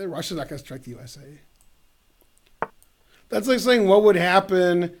USA? Russia's not going to strike the USA. That's like saying, what would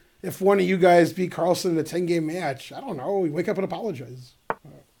happen if one of you guys beat Carlson in a 10-game match? I don't know. We wake up and apologize.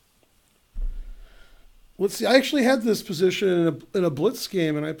 Let's see. I actually had this position in a blitz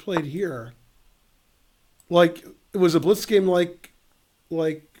game, and I played here. Like, it was a blitz game oh,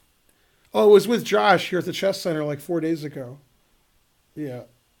 it was with Josh here at the Chess Center like 4 days ago. Yeah.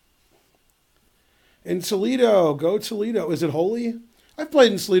 In Toledo. Go Toledo. Is it holy? I've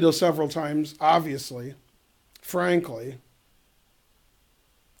played in Toledo several times, obviously. Frankly.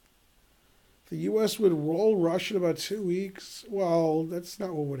 The U.S. would roll Russia in about 2 weeks. Well, that's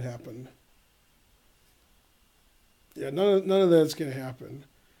not what would happen. Yeah, none of that's going to happen.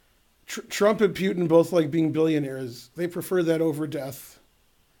 Trump and Putin both like being billionaires. They prefer that over death.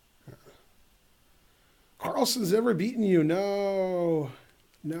 Carlson's ever beaten you? No.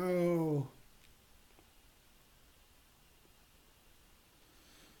 No.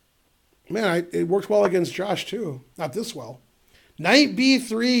 Man, it worked well against Josh, too. Not this well. Knight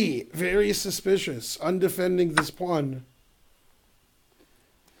b3. Very suspicious. Undefending this pawn.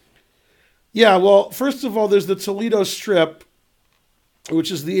 Yeah, well, first of all, there's the Toledo Strip,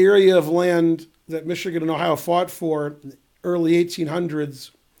 which is the area of land that Michigan and Ohio fought for in the early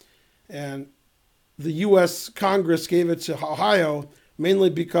 1800s. And the U.S. Congress gave it to Ohio, mainly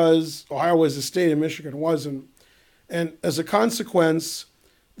because Ohio was a state and Michigan wasn't. And as a consequence,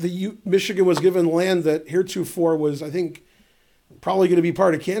 Michigan was given land that heretofore was, I think, probably going to be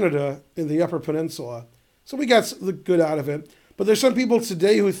part of Canada in the Upper Peninsula. So we got the good out of it. But there's some people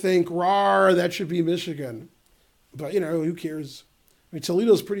today who think, rawr, that should be Michigan. But, who cares? I mean,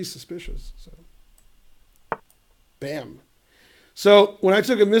 Toledo's pretty suspicious. So, bam. So when I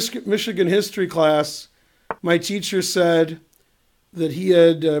took a Michigan history class, my teacher said that he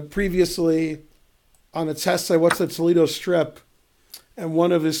had previously, on a test, said, what's the Toledo Strip? And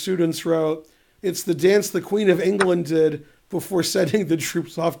one of his students wrote, it's the dance the Queen of England did before sending the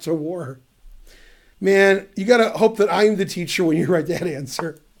troops off to war. Man, you got to hope that I'm the teacher when you write that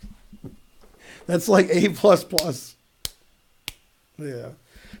answer. That's like A++. Yeah.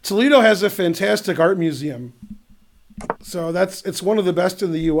 Toledo has a fantastic art museum. So it's one of the best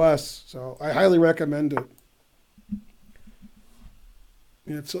in the U.S. So I highly recommend it.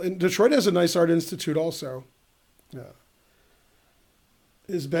 Yeah, and Detroit has a nice art institute also. Yeah.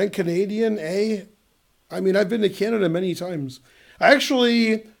 Is Ben Canadian? I mean, I've been to Canada many times. I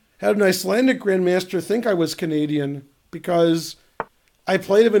actually had an Icelandic grandmaster think I was Canadian because I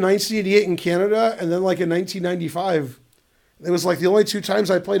played him in 1988 in Canada and then like in 1995. It was like the only 2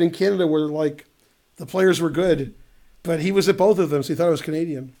 times I played in Canada where like the players were good. But he was at both of them, so he thought I was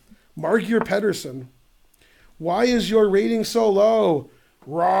Canadian. Margier Pedersen. Why is your rating so low?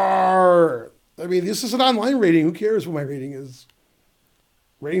 Rawr. I mean, this is an online rating. Who cares what my rating is?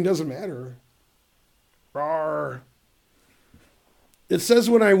 Rating doesn't matter. Rawr. It says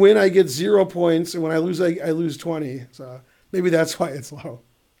when I win, I get 0 points, and when I lose, I lose 20. So maybe that's why it's low.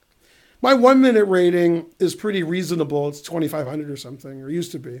 My 1 minute rating is pretty reasonable. It's 2,500 or something, or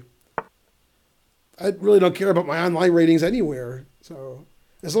used to be. I really don't care about my online ratings anywhere. So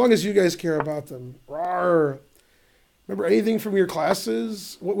as long as you guys care about them. Rawr. Remember anything from your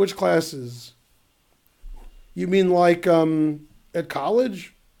classes? Which classes? You mean like at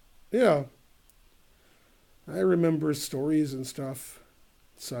college? Yeah. I remember stories and stuff.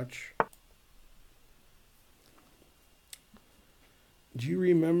 Such. Do you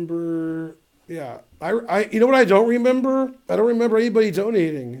remember? Yeah. You know what I don't remember? I don't remember anybody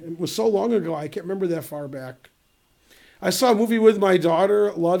donating. It was so long ago, I can't remember that far back. I saw a movie with my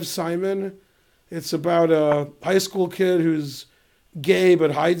daughter, Love, Simon. It's about a high school kid who's gay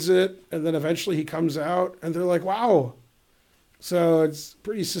but hides it, and then eventually he comes out, and they're like, wow. So it's a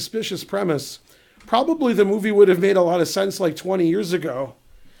pretty suspicious premise. Probably the movie would have made a lot of sense like 20 years ago.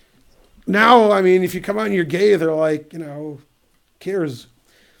 Now, I mean, if you come out and you're gay, they're like, cares?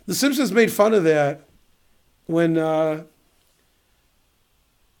 The Simpsons made fun of that when the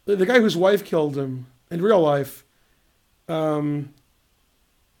guy whose wife killed him in real life, Troy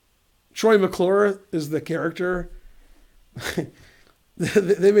McClure is the character.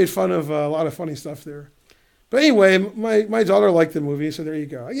 They made fun of a lot of funny stuff there. But anyway, my daughter liked the movie, so there you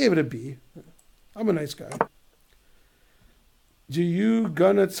go. I gave it a B. I'm a nice guy. Do you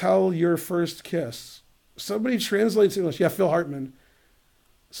gonna tell your first kiss? Somebody translates English. Yeah, Phil Hartman.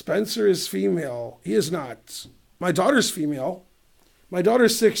 Spencer is female. He is not. My daughter's female. My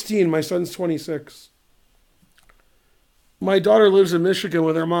daughter's 16. My son's 26. My daughter lives in Michigan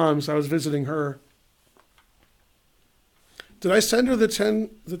with her mom, so I was visiting her. Did I send her the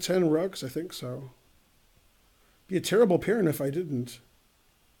ten rooks? I think so. Be a terrible parent if I didn't.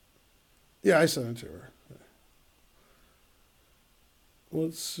 Yeah, I sent it to her.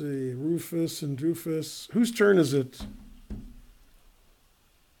 Let's see. Rufus and Doofus. Whose turn is it?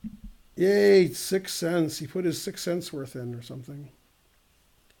 Yay, 6 cents. He put his 6 cents worth in or something.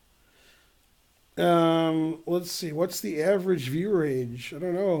 Let's see. What's the average viewer age? I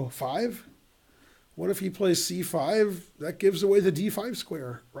don't know. 5? What if he plays C5? That gives away the D5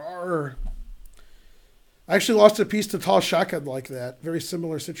 square. Rawr. I actually lost a piece to Tall Shotgun like that. Very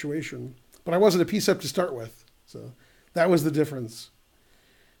similar situation. But I wasn't a piece up to start with. So that was the difference.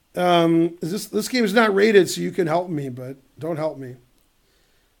 This game is not rated, so you can help me, but don't help me.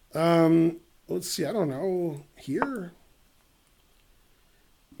 Let's see. I don't know. Here?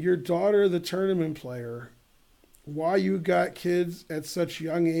 Your daughter, the tournament player. Why you got kids at such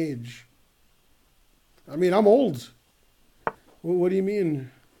young age? I mean, I'm old. What do you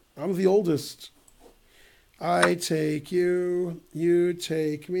mean? I'm the oldest. I take you, you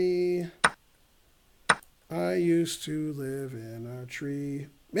take me. I used to live in a tree.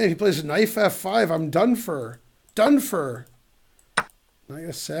 Man, if he plays knife F5, I'm done for. Done for. I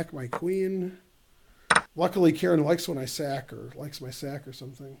gotta sack my queen. Luckily, Karen likes when I sack or likes my sack or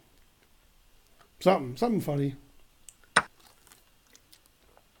something. Something funny.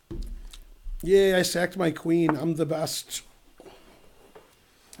 Yay, I sacked my queen. I'm the best.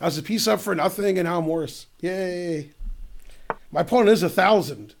 I was a piece up for nothing, and now I'm worse. Yay. My opponent is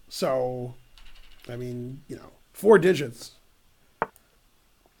 1,000, so, I mean, 4 digits.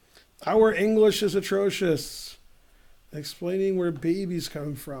 Our English is atrocious. Explaining where babies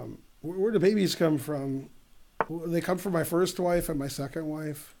come from. Where do babies come from? They come from my first wife and my second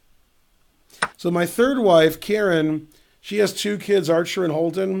wife. So my third wife, Karen, she has 2 kids, Archer and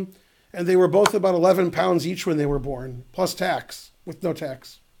Holden, and they were both about 11 pounds each when they were born, plus tax, with no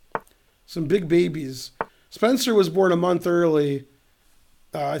tax. Some big babies. Spencer was born a month early.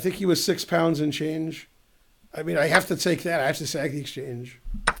 I think he was 6 pounds and change. I mean, I have to take that. I have to sag the exchange.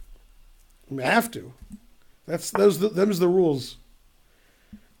 I mean, I have to. Them's the rules.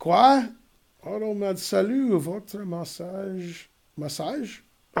 Quoi? Automate salut, votre massage. Massage?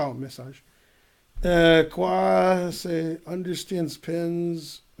 Oh, massage. Quoi? Say, understands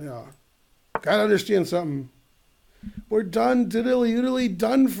pins. Yeah. Gotta understand something. We're done. Italy,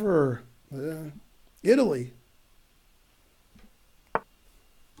 done for. Italy.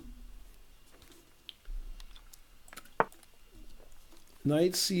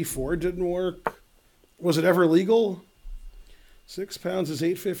 Knight C4 didn't work. Was it ever legal? 6 pounds is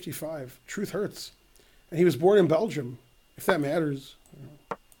 855. Truth hurts. And he was born in Belgium, if that matters.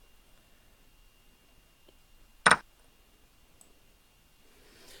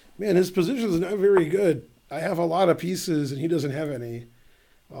 Man, his position is not very good. I have a lot of pieces, and he doesn't have any.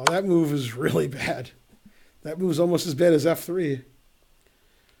 Oh, that move is really bad. That move is almost as bad as F3.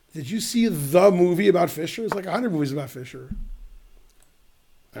 Did you see the movie about Fischer? It's like 100 movies about Fischer.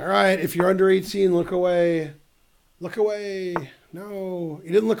 All right, if you're under 18, look away. Look away. No,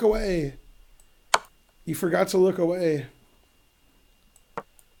 you didn't look away. You forgot to look away.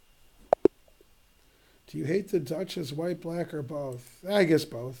 Do you hate the Dutch as white, black, or both? I guess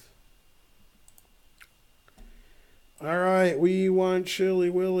both. All right, we want Chili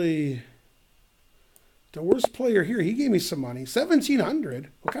Willy. The worst player here, he gave me some money.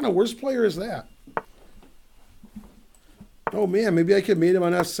 1,700. What kind of worst player is that? Oh, man, maybe I could meet him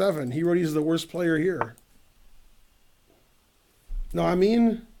on F7. He wrote he's the worst player here. No, I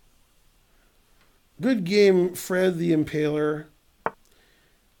mean, good game, Fred the Impaler.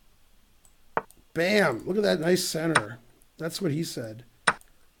 Bam. Look at that nice center. That's what he said.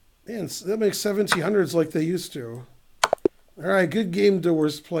 Man, that makes 1,700s like they used to. All right, good game to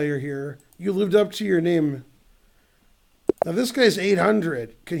worst player here. You lived up to your name. Now, this guy's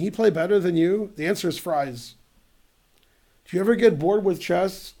 800. Can he play better than you? The answer is fries. Do you ever get bored with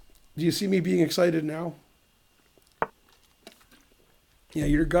chess? Do you see me being excited now? Yeah,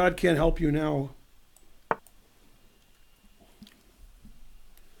 your God can't help you now.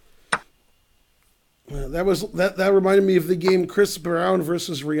 That reminded me of the game Chris Brown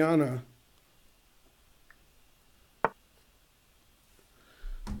versus Rihanna.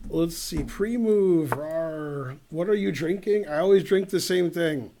 Let's see. Pre-move. Rawr. What are you drinking? I always drink the same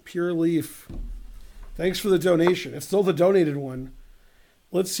thing. Pure Leaf. Thanks for the donation. It's still the donated one.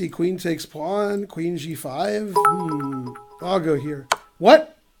 Let's see. Queen takes pawn. Queen G5. I'll go here.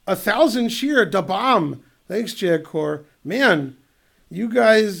 What? 1,000 sheer. Da bomb. Thanks, Jagcore. Man, you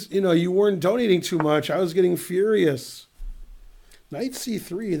guys, you weren't donating too much. I was getting furious. Knight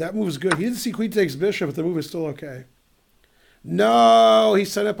C3. That move's good. He didn't see Queen takes bishop, but the move is still okay. No, he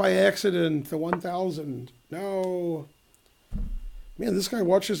sent it by accident. The 1,000. No. Man, this guy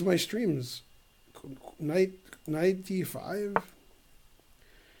watches my streams. Knight D5.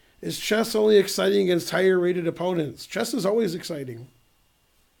 Is chess only exciting against higher rated opponents? Chess is always exciting.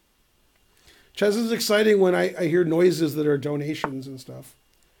 Chess is exciting when I hear noises that are donations and stuff.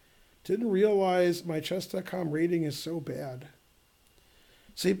 Didn't realize my chess.com rating is so bad.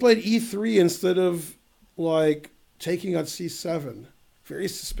 So he played E3 instead of, like, taking on C7. Very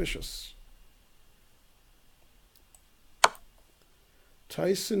suspicious.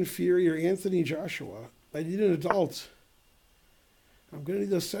 Tyson Fury or Anthony Joshua. I need an adult. I'm going to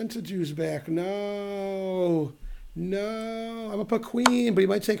need the Centaurs back. No. No. I'm up a queen, but he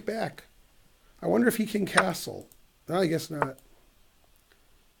might take back. I wonder if he can castle. No, I guess not.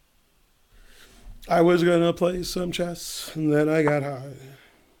 I was going to play some chess, and then I got high.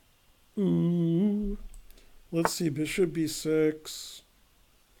 Ooh. Let's see. Bishop B6.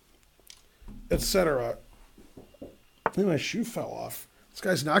 Etc. My shoe fell off. This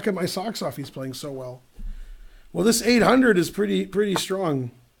guy's knocking my socks off. He's playing so well. Well, this 800 is pretty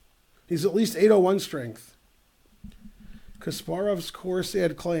strong. He's at least 801 strength. Kasparov's course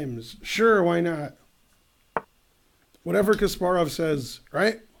ad claims. Sure, why not? Whatever Kasparov says,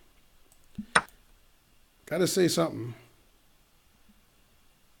 right? Gotta say something.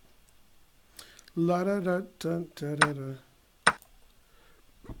 La da da da da da da.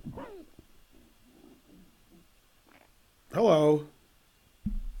 Hello.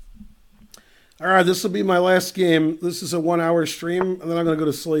 All right, this will be my last game. This is a 1 hour stream, and then I'm going to go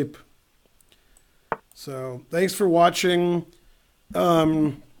to sleep. So thanks for watching.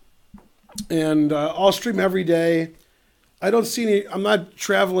 And I'll stream every day. I don't see any, I'm not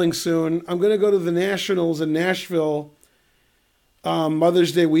traveling soon. I'm going to go to the Nationals in Nashville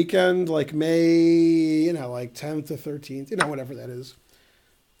Mother's Day weekend, like May, like 10th to 13th, whatever that is.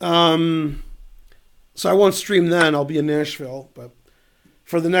 So I won't stream then. I'll be in Nashville, but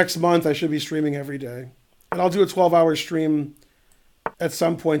for the next month, I should be streaming every day. And I'll do a 12-hour stream at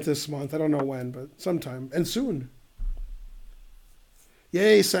some point this month. I don't know when, but sometime. And soon.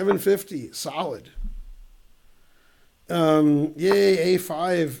 Yay, 750. Solid. Yay,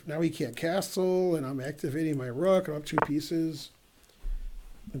 A5. Now he can't castle, and I'm activating my rook. I'm up 2 pieces.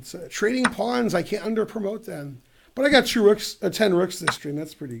 It's trading pawns. I can't under-promote them. But I got 10 rooks this stream.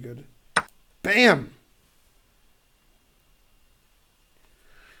 That's pretty good. Bam!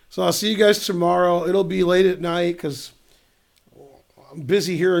 So I'll see you guys tomorrow. It'll be late at night because I'm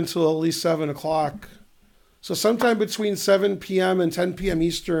busy here until at least 7 o'clock. So sometime between 7 p.m. and 10 p.m.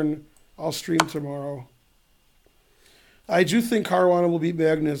 Eastern, I'll stream tomorrow. I do think Caruana will beat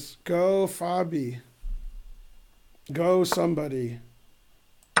Magnus. Go, Fabi. Go, somebody.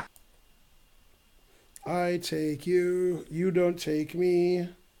 I take you. You don't take me.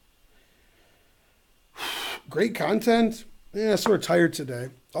 Great content. Yeah, sort of tired today.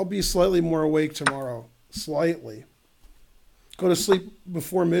 I'll be slightly more awake tomorrow. Slightly. Go to sleep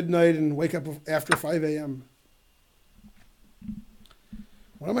before midnight and wake up after 5 a.m.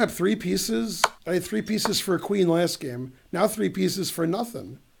 When I'm at 3 pieces, I had 3 pieces for a queen last game. Now 3 pieces for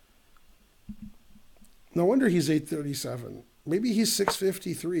nothing. No wonder he's 837. Maybe he's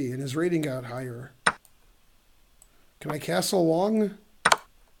 653 and his rating got higher. Can I castle long?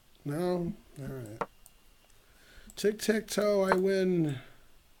 No? All right. Tic-tac-toe, I win.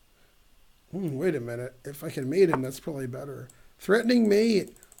 Wait a minute. If I can mate him, that's probably better. Threatening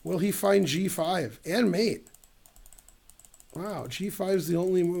mate. Will he find G5? And mate. Wow, G5 is the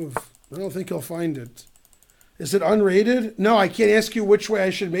only move. I don't think he'll find it. Is it unrated? No, I can't ask you which way I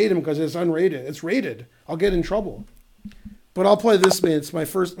should mate him because it's unrated. It's rated. I'll get in trouble. But I'll play this mate. It's my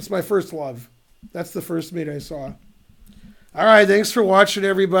first love. That's the first mate I saw. All right, thanks for watching,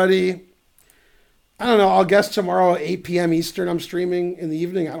 everybody. I don't know. I'll guess tomorrow at 8 p.m. Eastern I'm streaming in the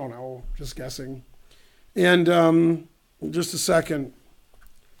evening. I don't know. Just guessing. And just a second.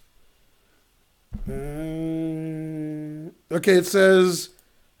 Okay, it says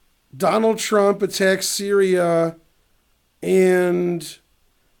Donald Trump attacks Syria, and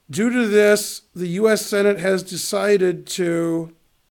due to this, the U.S. Senate has decided to